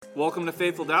Welcome to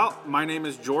Faithful Doubt. My name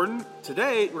is Jordan.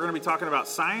 Today, we're going to be talking about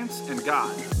science and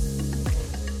God.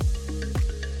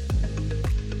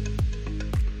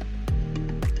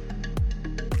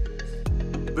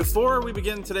 Before we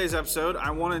begin today's episode,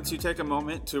 I wanted to take a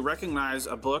moment to recognize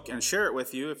a book and share it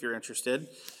with you if you're interested.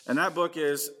 And that book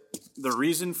is The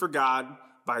Reason for God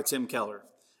by Tim Keller.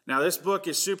 Now, this book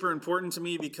is super important to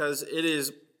me because it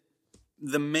is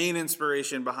the main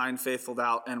inspiration behind Faithful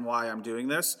Doubt and why I'm doing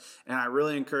this. And I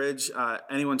really encourage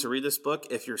anyone to read this book.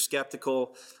 If you're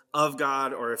skeptical of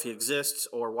God or if he exists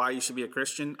or why you should be a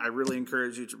Christian, I really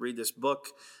encourage you to read this book.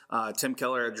 Tim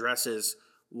Keller addresses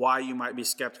why you might be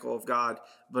skeptical of God,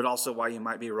 but also why you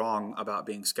might be wrong about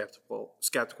being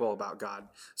skeptical about God.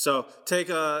 So take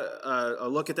a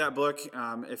look at that book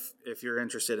if you're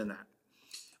interested in that.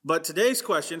 But today's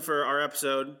question for our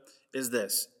episode is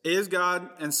this: is God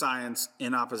and science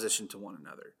in opposition to one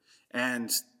another?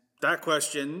 And that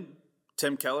question,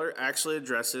 Tim Keller actually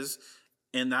addresses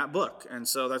in that book. And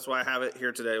so that's why I have it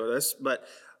here today with us. But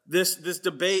this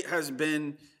debate has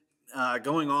been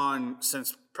going on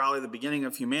since probably the beginning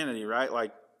of humanity, right?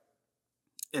 Like,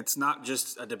 it's not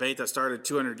just a debate that started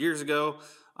 200 years ago.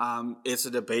 It's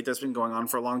a debate that's been going on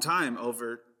for a long time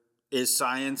over, is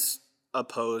science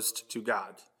opposed to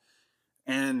God?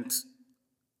 And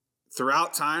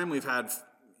throughout time, we've had,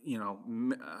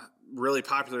 really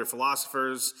popular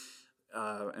philosophers,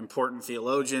 important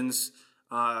theologians,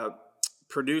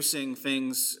 producing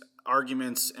things,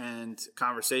 arguments, and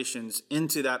conversations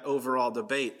into that overall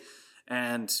debate.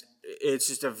 And it's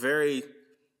just a very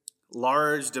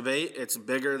large debate. It's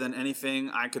bigger than anything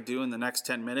I could do in the next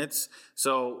 10 minutes.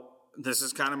 So this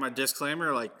is kind of my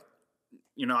disclaimer.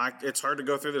 It's hard to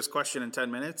go through this question in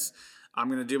 10 minutes. I'm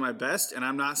going to do my best, and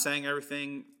I'm not saying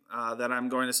everything that I'm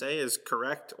going to say is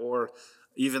correct or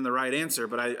even the right answer,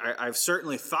 but I've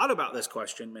certainly thought about this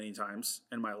question many times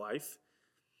in my life.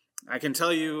 I can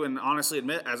tell you and honestly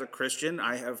admit, as a Christian,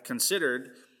 I have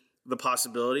considered the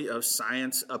possibility of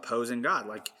science opposing God.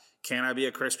 Like, can I be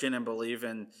a Christian and believe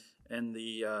in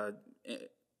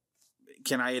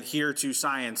can I adhere to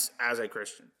science as a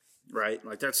Christian, right?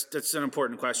 Like, that's an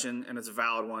important question, and it's a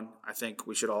valid one I think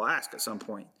we should all ask at some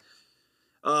point.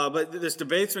 But this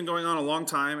debate's been going on a long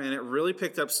time, and it really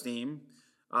picked up steam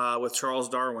with Charles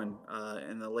Darwin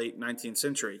in the late 19th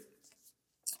century.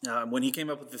 When he came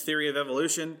up with the theory of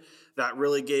evolution, that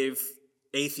really gave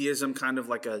atheism kind of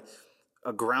like a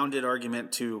grounded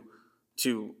argument to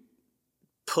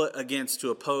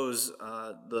oppose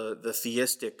the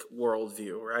theistic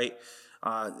worldview, right?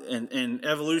 And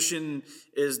evolution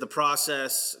is the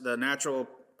process, the natural,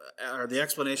 or the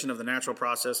explanation of the natural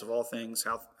process of all things,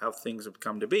 how things have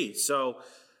come to be. So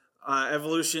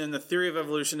evolution, the theory of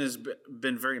evolution has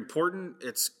been very important.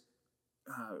 It's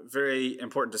very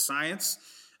important to science,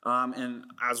 and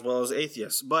as well as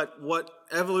atheists. But what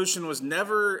evolution was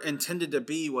never intended to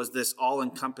be was this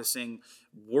all-encompassing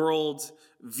world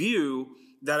view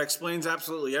that explains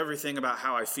absolutely everything about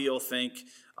how I feel, think,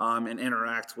 and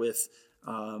interact with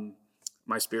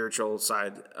my spiritual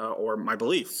side or my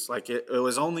beliefs. Like, it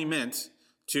was only meant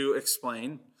to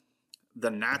explain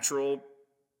the natural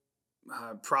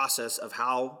process of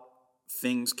how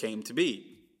things came to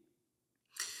be.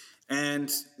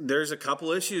 And there's a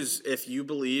couple issues if you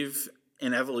believe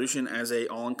in evolution as a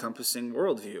all-encompassing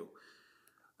worldview.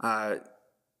 And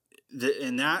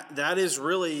that is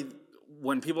really,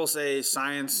 when people say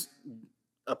science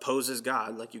opposes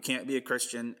God, like, you can't be a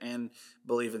Christian and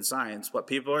believe in science. What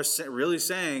people are really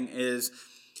saying is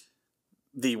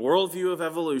the worldview of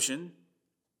evolution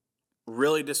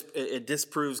really it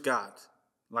disproves God.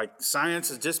 Like, science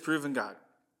has disproven God.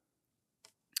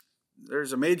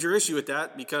 There's a major issue with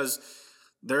that because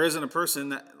there isn't a person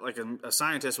that, like a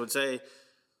scientist would say,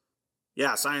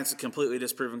 yeah, science has completely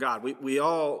disproven God. We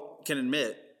all can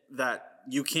admit that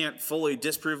you can't fully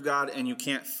disprove God and you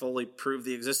can't fully prove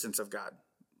the existence of God.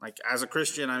 Like, as a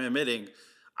Christian, I'm admitting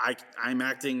I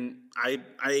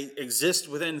exist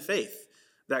within faith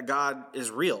that God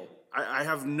is real. I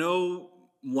have no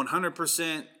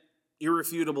 100%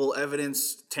 irrefutable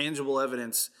evidence, tangible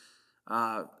evidence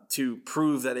to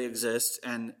prove that he exists,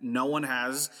 and no one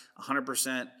has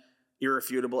 100%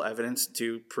 irrefutable evidence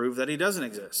to prove that he doesn't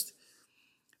exist.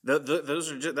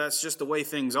 That's just the way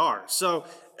things are. So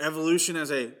evolution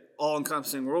as a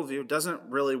all-encompassing worldview doesn't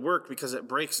really work because it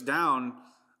breaks down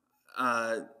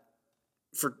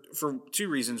for two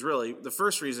reasons, really. The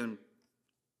first reason,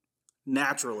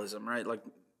 naturalism, right? Like,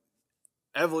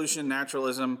 evolution,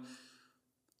 naturalism,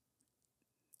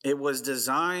 it was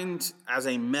designed as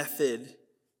a method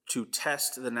to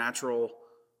test the natural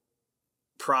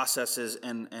processes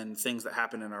and things that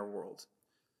happen in our world.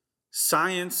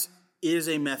 Science is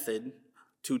a method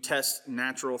to test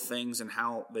natural things and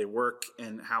how they work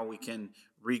and how we can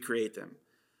recreate them.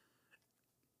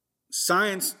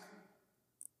 Science,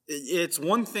 it's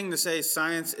one thing to say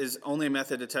science is only a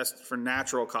method to test for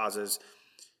natural causes.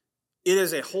 It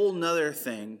is a whole nother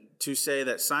thing to say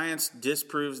that science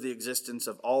disproves the existence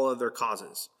of all other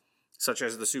causes, such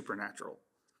as the supernatural.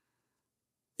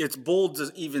 It's bold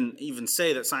to even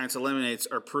say that science eliminates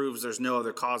or proves there's no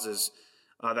other causes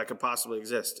that could possibly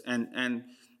exist. And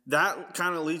that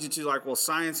kind of leads you to like, well,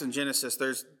 science and Genesis,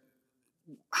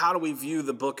 how do we view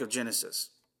the book of Genesis?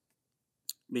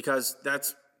 Because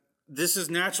this is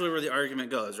naturally where the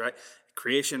argument goes, right?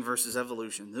 Creation versus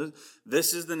evolution.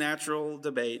 This is the natural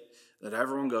debate that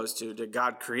everyone goes to. Did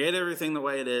God create everything the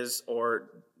way it is, or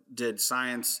did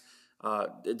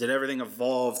everything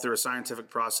evolve through a scientific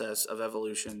process of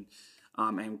evolution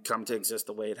and come to exist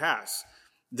the way it has?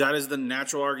 That is the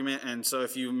natural argument. And so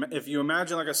if you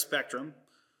imagine like a spectrum,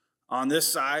 on this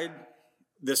side,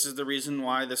 this is the reason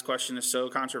why this question is so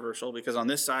controversial, because on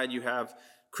this side you have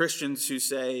Christians who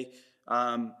say,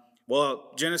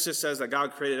 well, Genesis says that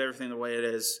God created everything the way it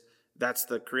is. That's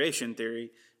the creation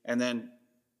theory. And then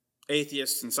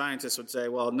atheists and scientists would say,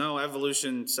 well, no,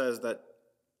 evolution says that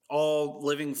all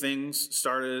living things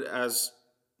started as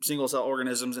single-cell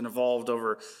organisms and evolved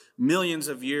over millions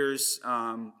of years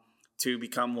to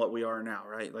become what we are now,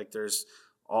 right? Like there's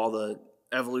all the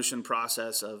evolution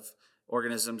process of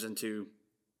organisms into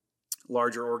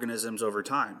larger organisms over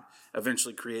time,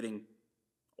 eventually creating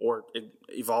or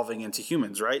evolving into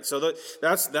humans, right? So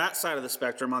that's that side of the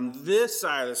spectrum. On this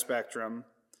side of the spectrum,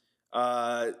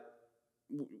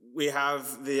 we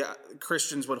have the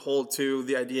Christians would hold to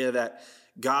the idea that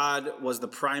God was the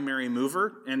primary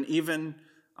mover. And even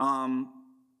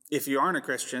if you aren't a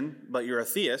Christian, but you're a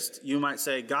theist, you might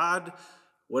say God,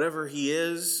 whatever he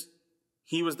is,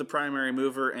 he was the primary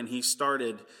mover and he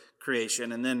started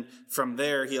creation. And then from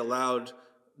there, he allowed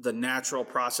the natural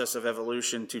process of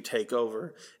evolution to take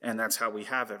over. And that's how we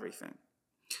have everything.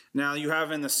 Now you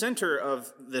have in the center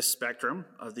of this spectrum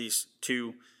of these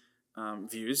two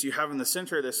views, you have in the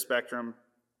center of this spectrum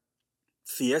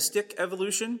theistic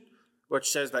evolution, which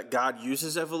says that God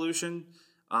uses evolution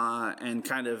and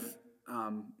kind of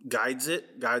guides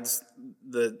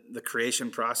the creation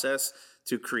process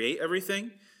to create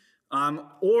everything.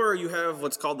 Or you have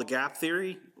what's called the gap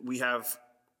theory. We have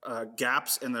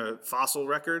gaps in the fossil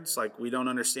records. Like we don't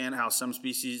understand how some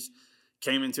species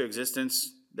came into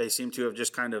existence. They seem to have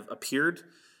just kind of appeared.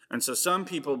 And so some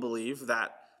people believe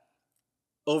that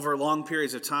over long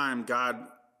periods of time, God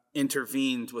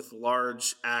intervened with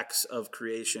large acts of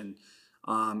creation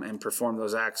and performed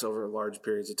those acts over large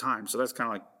periods of time. So that's kind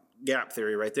of like gap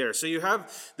theory right there. So you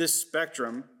have this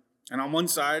spectrum, and on one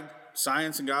side,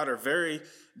 science and God are very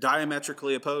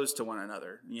diametrically opposed to one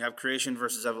another. You have creation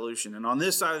versus evolution. And on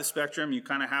this side of the spectrum, you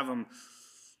kind of have them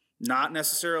not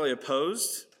necessarily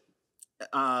opposed,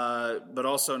 but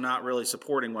also not really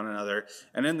supporting one another.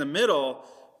 And in the middle,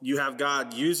 you have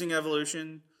God using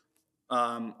evolution,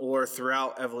 or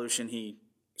throughout evolution, he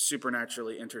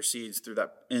supernaturally intercedes through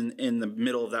that in the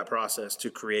middle of that process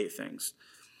to create things.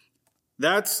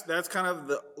 That's kind of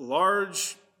the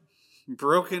large,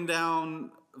 broken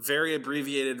down, very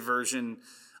abbreviated version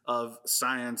of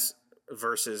science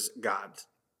versus God.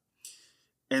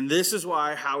 And this is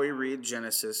why how we read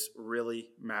Genesis really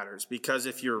matters. Because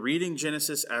if you're reading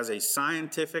Genesis as a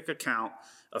scientific account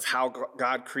of how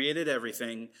God created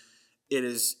everything, it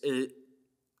is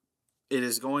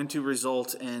going to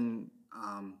result in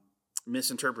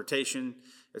misinterpretation.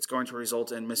 It's going to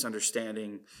result in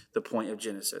misunderstanding the point of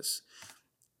Genesis.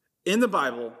 In the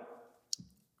Bible,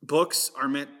 books are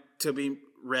meant to be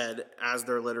read as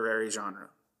their literary genre.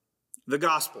 The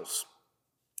Gospels,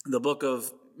 the book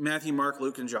of Matthew, Mark,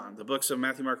 Luke, and John, the books of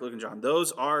Matthew, Mark, Luke, and John,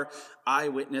 those are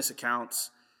eyewitness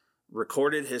accounts,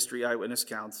 recorded history eyewitness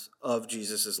accounts of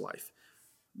Jesus' life.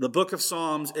 The book of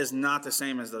Psalms is not the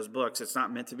same as those books. It's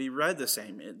not meant to be read the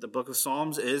same. The book of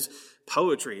Psalms is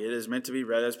poetry. It is meant to be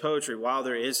read as poetry. While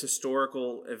there is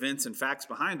historical events and facts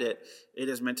behind it, it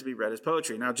is meant to be read as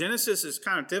poetry. Now, Genesis is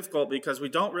kind of difficult because we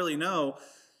don't really know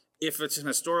if it's an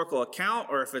historical account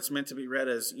or if it's meant to be read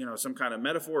as, some kind of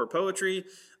metaphor or poetry.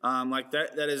 Like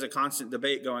that is a constant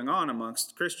debate going on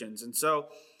amongst Christians. And so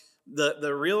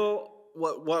the real,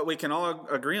 what we can all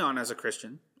agree on as a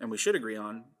Christian, and we should agree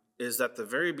on, is that the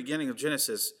very beginning of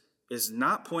Genesis is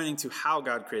not pointing to how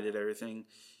God created everything.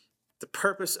 The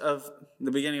purpose of the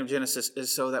beginning of Genesis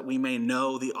is so that we may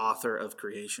know the author of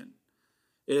creation.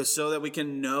 It is so that we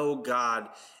can know God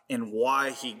and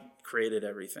why he created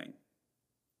everything.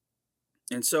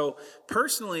 And so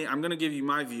personally, I'm going to give you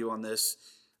my view on this.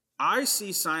 I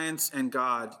see science and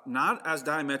God not as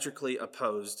diametrically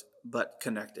opposed, but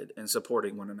connected and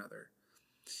supporting one another.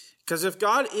 Because if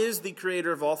God is the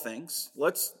creator of all things,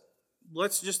 let's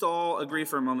just all agree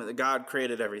for a moment that God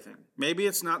created everything. Maybe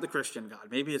it's not the Christian God.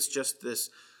 Maybe it's just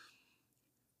this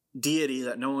deity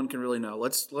that no one can really know.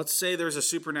 Let's say there's a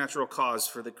supernatural cause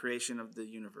for the creation of the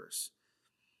universe.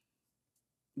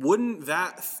 Wouldn't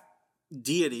that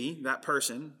deity, that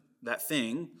person, that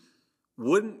thing,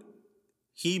 wouldn't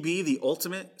he be the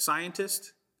ultimate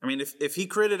scientist? I mean, if he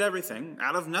created everything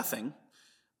out of nothing,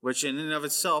 which in and of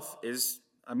itself is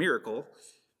a miracle,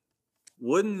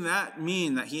 wouldn't that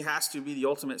mean that he has to be the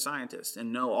ultimate scientist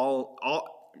and know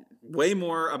all way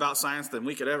more about science than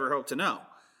we could ever hope to know?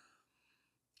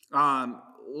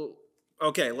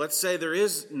 Okay, let's say there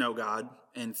is no God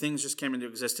and things just came into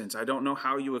existence. I don't know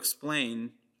how you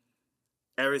explain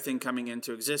everything coming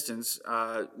into existence.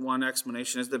 One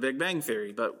explanation is the Big Bang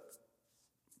Theory, but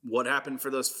what happened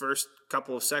for those first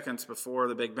couple of seconds before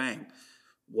the Big Bang?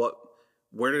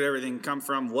 Where did everything come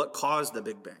from? What caused the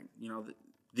Big Bang?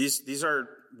 These are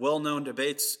well-known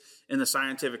debates in the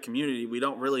scientific community. We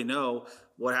don't really know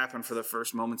what happened for the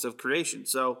first moments of creation.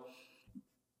 So,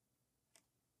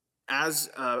 as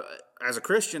a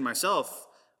Christian myself,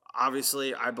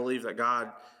 obviously I believe that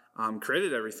God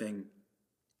created everything.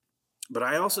 But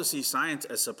I also see science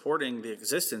as supporting the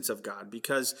existence of God,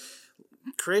 because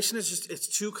creation is it's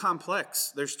too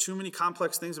complex. There's too many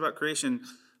complex things about creation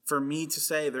for me to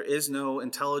say there is no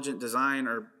intelligent design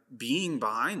or being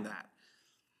behind that.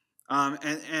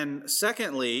 And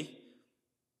secondly,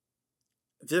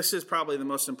 this is probably the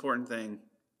most important thing.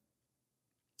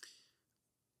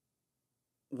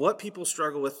 What people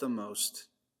struggle with the most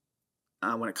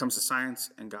when it comes to science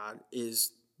and God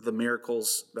is the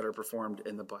miracles that are performed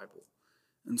in the Bible.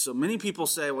 And so many people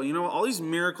say, well, all these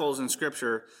miracles in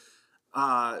Scripture,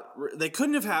 they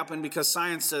couldn't have happened because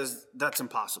science says that's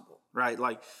impossible, right?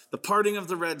 Like the parting of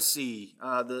the Red Sea,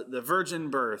 the virgin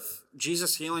birth,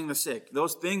 Jesus healing the sick.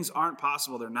 Those things aren't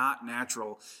possible. They're not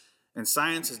natural. And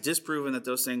science has disproven that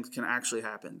those things can actually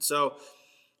happen. So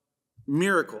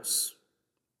miracles.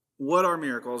 What are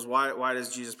miracles? Why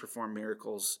does Jesus perform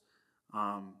miracles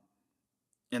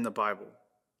in the Bible?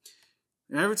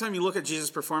 And every time you look at Jesus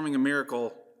performing a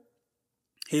miracle,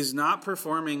 he's not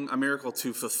performing a miracle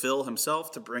to fulfill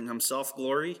himself, to bring himself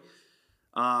glory.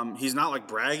 He's not like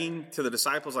bragging to the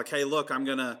disciples, like, "Hey, look, I'm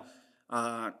gonna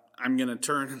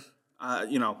turn,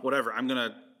 whatever. I'm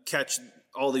gonna catch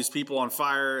all these people on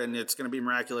fire, and it's gonna be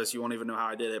miraculous. You won't even know how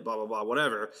I did it. Blah blah blah.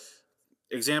 Whatever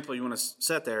example you want to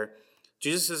set there."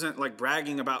 Jesus isn't like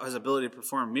bragging about his ability to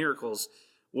perform miracles.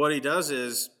 What he does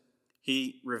is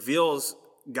he reveals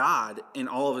God in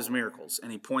all of his miracles,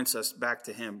 and he points us back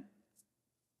to him.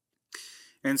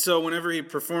 And so whenever he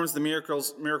performs the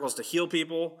miracles to heal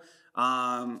people,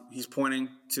 he's pointing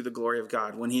to the glory of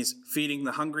God. When he's feeding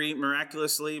the hungry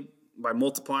miraculously by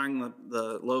multiplying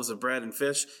the loaves of bread and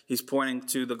fish, he's pointing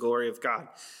to the glory of God.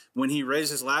 When he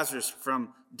raises Lazarus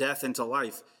from death into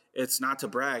life, it's not to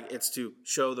brag, it's to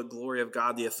show the glory of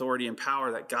God, the authority and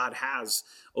power that God has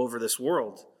over this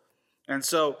world. And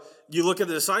so you look at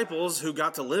the disciples who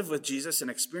got to live with Jesus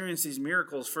and experience these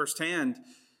miracles firsthand,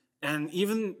 and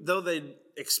even though they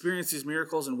experience these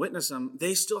miracles and witness them,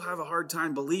 they still have a hard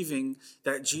time believing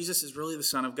that Jesus is really the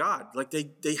Son of God. Like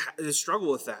they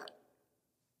struggle with that.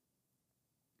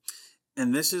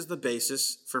 And this is the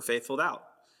basis for faithful doubt.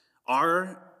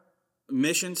 Our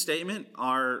mission statement,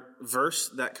 our verse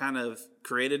that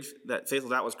that faithful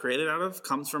doubt was created out of,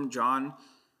 comes from John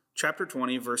chapter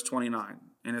 20, verse 29.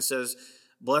 And it says,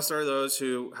 "Blessed are those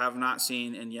who have not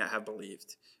seen and yet have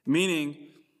believed."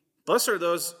 Meaning, blessed are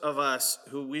those of us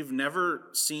who we've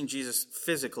never seen Jesus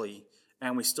physically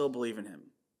and we still believe in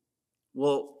him.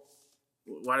 Well,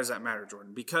 why does that matter,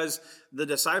 Jordan? Because the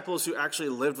disciples who actually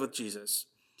lived with Jesus,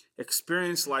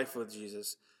 experienced life with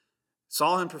Jesus,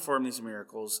 saw him perform these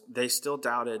miracles, they still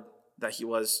doubted that he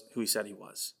was who he said he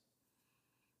was.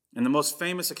 And the most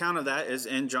famous account of that is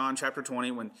in John chapter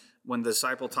 20, when the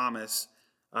disciple Thomas,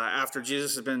 after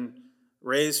Jesus has been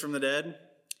raised from the dead,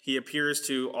 he appears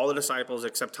to all the disciples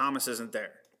except Thomas isn't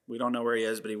there. We don't know where he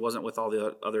is, but he wasn't with all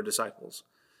the other disciples.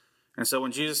 And so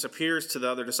when Jesus appears to the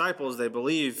other disciples, they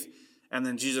believe, and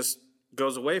then Jesus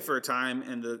goes away for a time,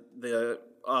 and the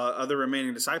other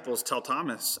remaining disciples tell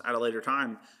Thomas at a later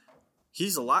time,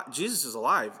 he's alive. Jesus is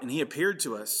alive, and he appeared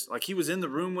to us. Like he was in the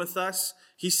room with us.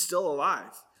 He's still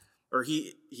alive, or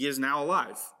he is now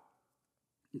alive.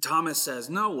 And Thomas says,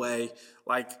 "No way.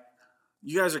 Like,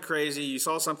 you guys are crazy. You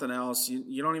saw something else.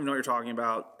 You don't even know what you're talking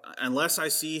about. Unless I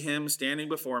see him standing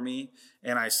before me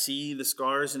and I see the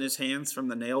scars in his hands from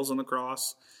the nails on the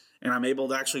cross, and I'm able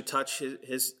to actually touch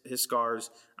his scars,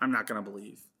 I'm not going to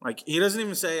believe. Like, he doesn't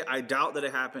even say, I doubt that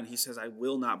it happened. He says, I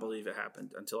will not believe it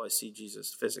happened until I see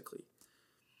Jesus physically.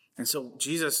 And so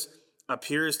Jesus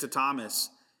appears to Thomas,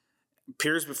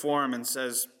 appears before him and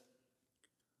says,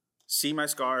 see my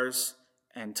scars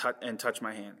and touch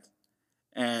my hand.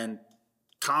 And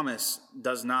Thomas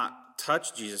does not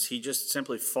touch Jesus. He just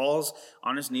simply falls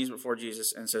on his knees before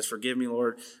Jesus and says, forgive me,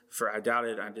 Lord, for I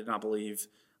doubted, I did not believe.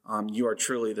 You are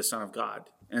truly the Son of God.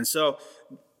 And so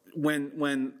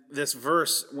when this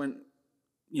verse,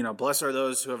 blessed are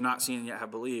those who have not seen and yet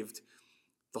have believed,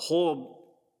 the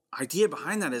whole idea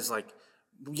behind that is like,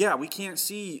 yeah, we can't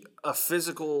see a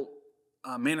physical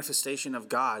manifestation of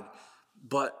God,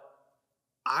 but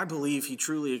I believe he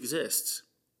truly exists.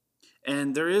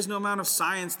 And there is no amount of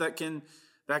science that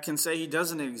can say he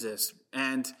doesn't exist.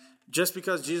 And just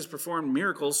because Jesus performed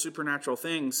miracles, supernatural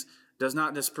things, does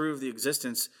not disprove the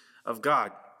existence of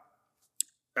God.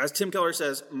 As Tim Keller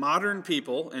says, modern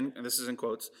people, and this is in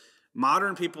quotes,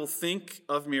 modern people think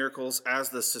of miracles as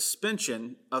the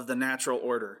suspension of the natural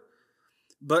order.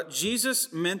 But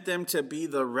Jesus meant them to be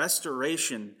the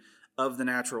restoration of the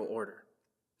natural order.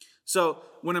 So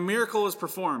when a miracle is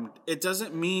performed, it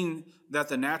doesn't mean that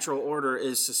the natural order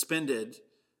is suspended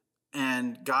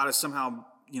and God is somehow,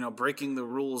 breaking the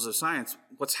rules of science.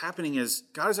 What's happening is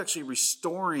God is actually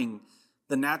restoring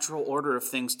the natural order of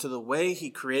things to the way he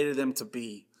created them to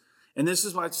be. And this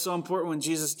is why it's so important when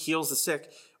Jesus heals the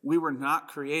sick. We were not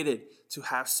created to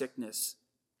have sickness.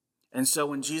 And so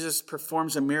when Jesus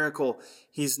performs a miracle,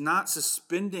 he's not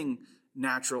suspending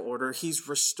natural order, he's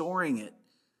restoring it.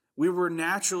 We were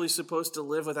naturally supposed to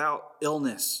live without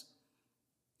illness.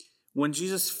 When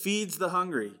Jesus feeds the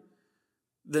hungry,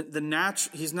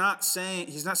 he's not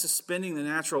suspending the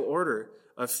natural order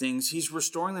of things. He's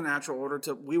restoring the natural order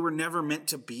to, we were never meant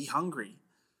to be hungry.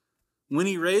 When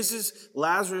he raises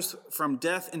Lazarus from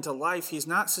death into life, he's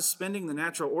not suspending the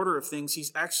natural order of things.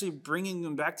 He's actually bringing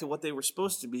them back to what they were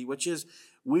supposed to be, which is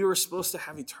we were supposed to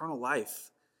have eternal life.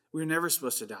 We were never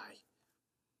supposed to die.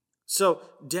 So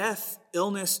death,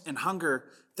 illness, and hunger,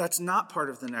 that's not part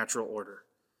of the natural order.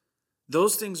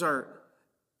 Those things are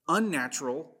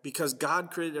unnatural because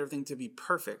God created everything to be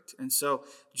perfect. And so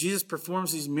Jesus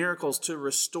performs these miracles to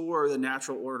restore the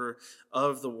natural order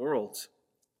of the world.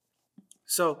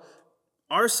 So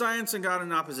are science and God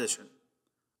in opposition?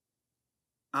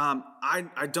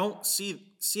 I don't see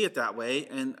it that way.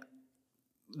 And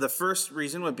the first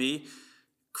reason would be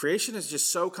creation is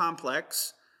just so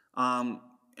complex. And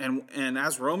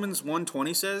as Romans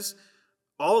 1:20 says,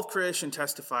 all of creation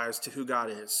testifies to who God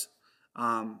is.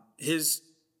 His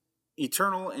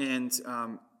eternal and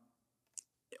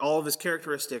all of his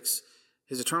characteristics,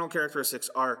 his eternal characteristics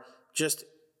are just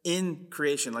in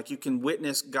creation. Like you can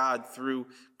witness God through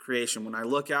creation. When I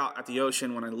look out at the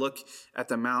ocean, when I look at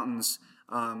the mountains,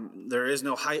 there is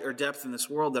no height or depth in this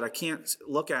world that I can't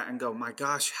look at and go, my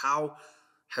gosh, how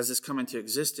has this come into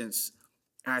existence?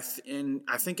 And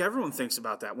I think everyone thinks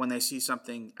about that when they see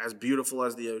something as beautiful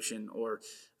as the ocean or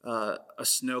a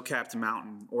snow-capped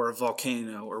mountain or a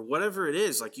volcano or whatever it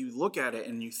is. Like you look at it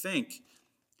and you think,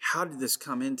 how did this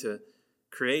come into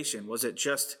creation? Was it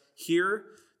just here?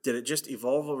 Did it just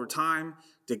evolve over time?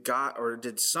 Did God or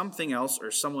did something else or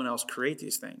someone else create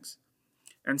these things?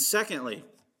 And secondly,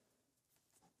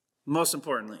 most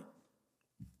importantly,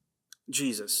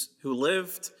 Jesus, who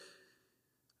lived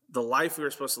the life we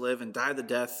were supposed to live and died the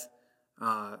death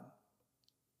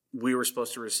we were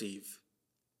supposed to receive.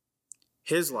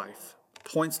 His life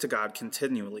points to God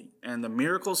continually, and the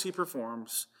miracles he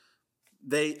performs,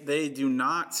 they do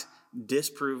not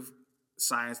disprove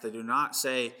science. They do not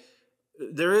say,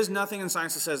 there is nothing in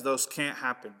science that says those can't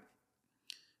happen,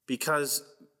 because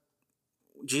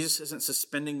Jesus isn't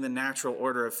suspending the natural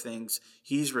order of things.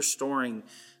 He's restoring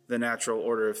the natural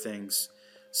order of things.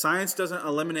 Science doesn't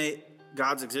eliminate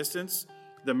God's existence.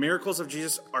 The miracles of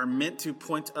Jesus are meant to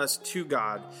point us to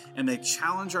God, and they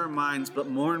challenge our minds, but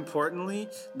more importantly,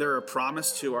 they're a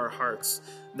promise to our hearts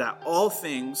that all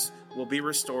things will be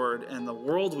restored, and the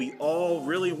world we all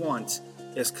really want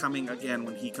is coming again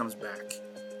when he comes back.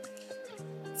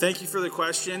 Thank you for the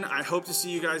question. I hope to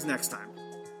see you guys next time.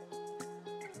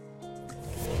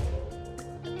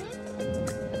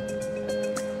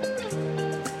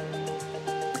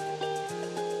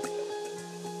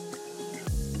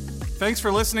 Thanks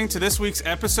for listening to this week's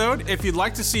episode. If you'd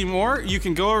like to see more, you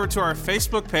can go over to our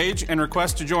Facebook page and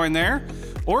request to join there,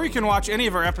 or you can watch any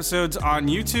of our episodes on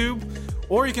YouTube,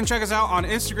 or you can check us out on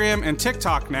Instagram and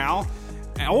TikTok now.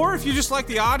 Or if you just like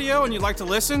the audio and you'd like to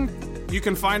listen, you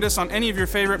can find us on any of your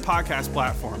favorite podcast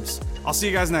platforms. I'll see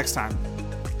you guys next time.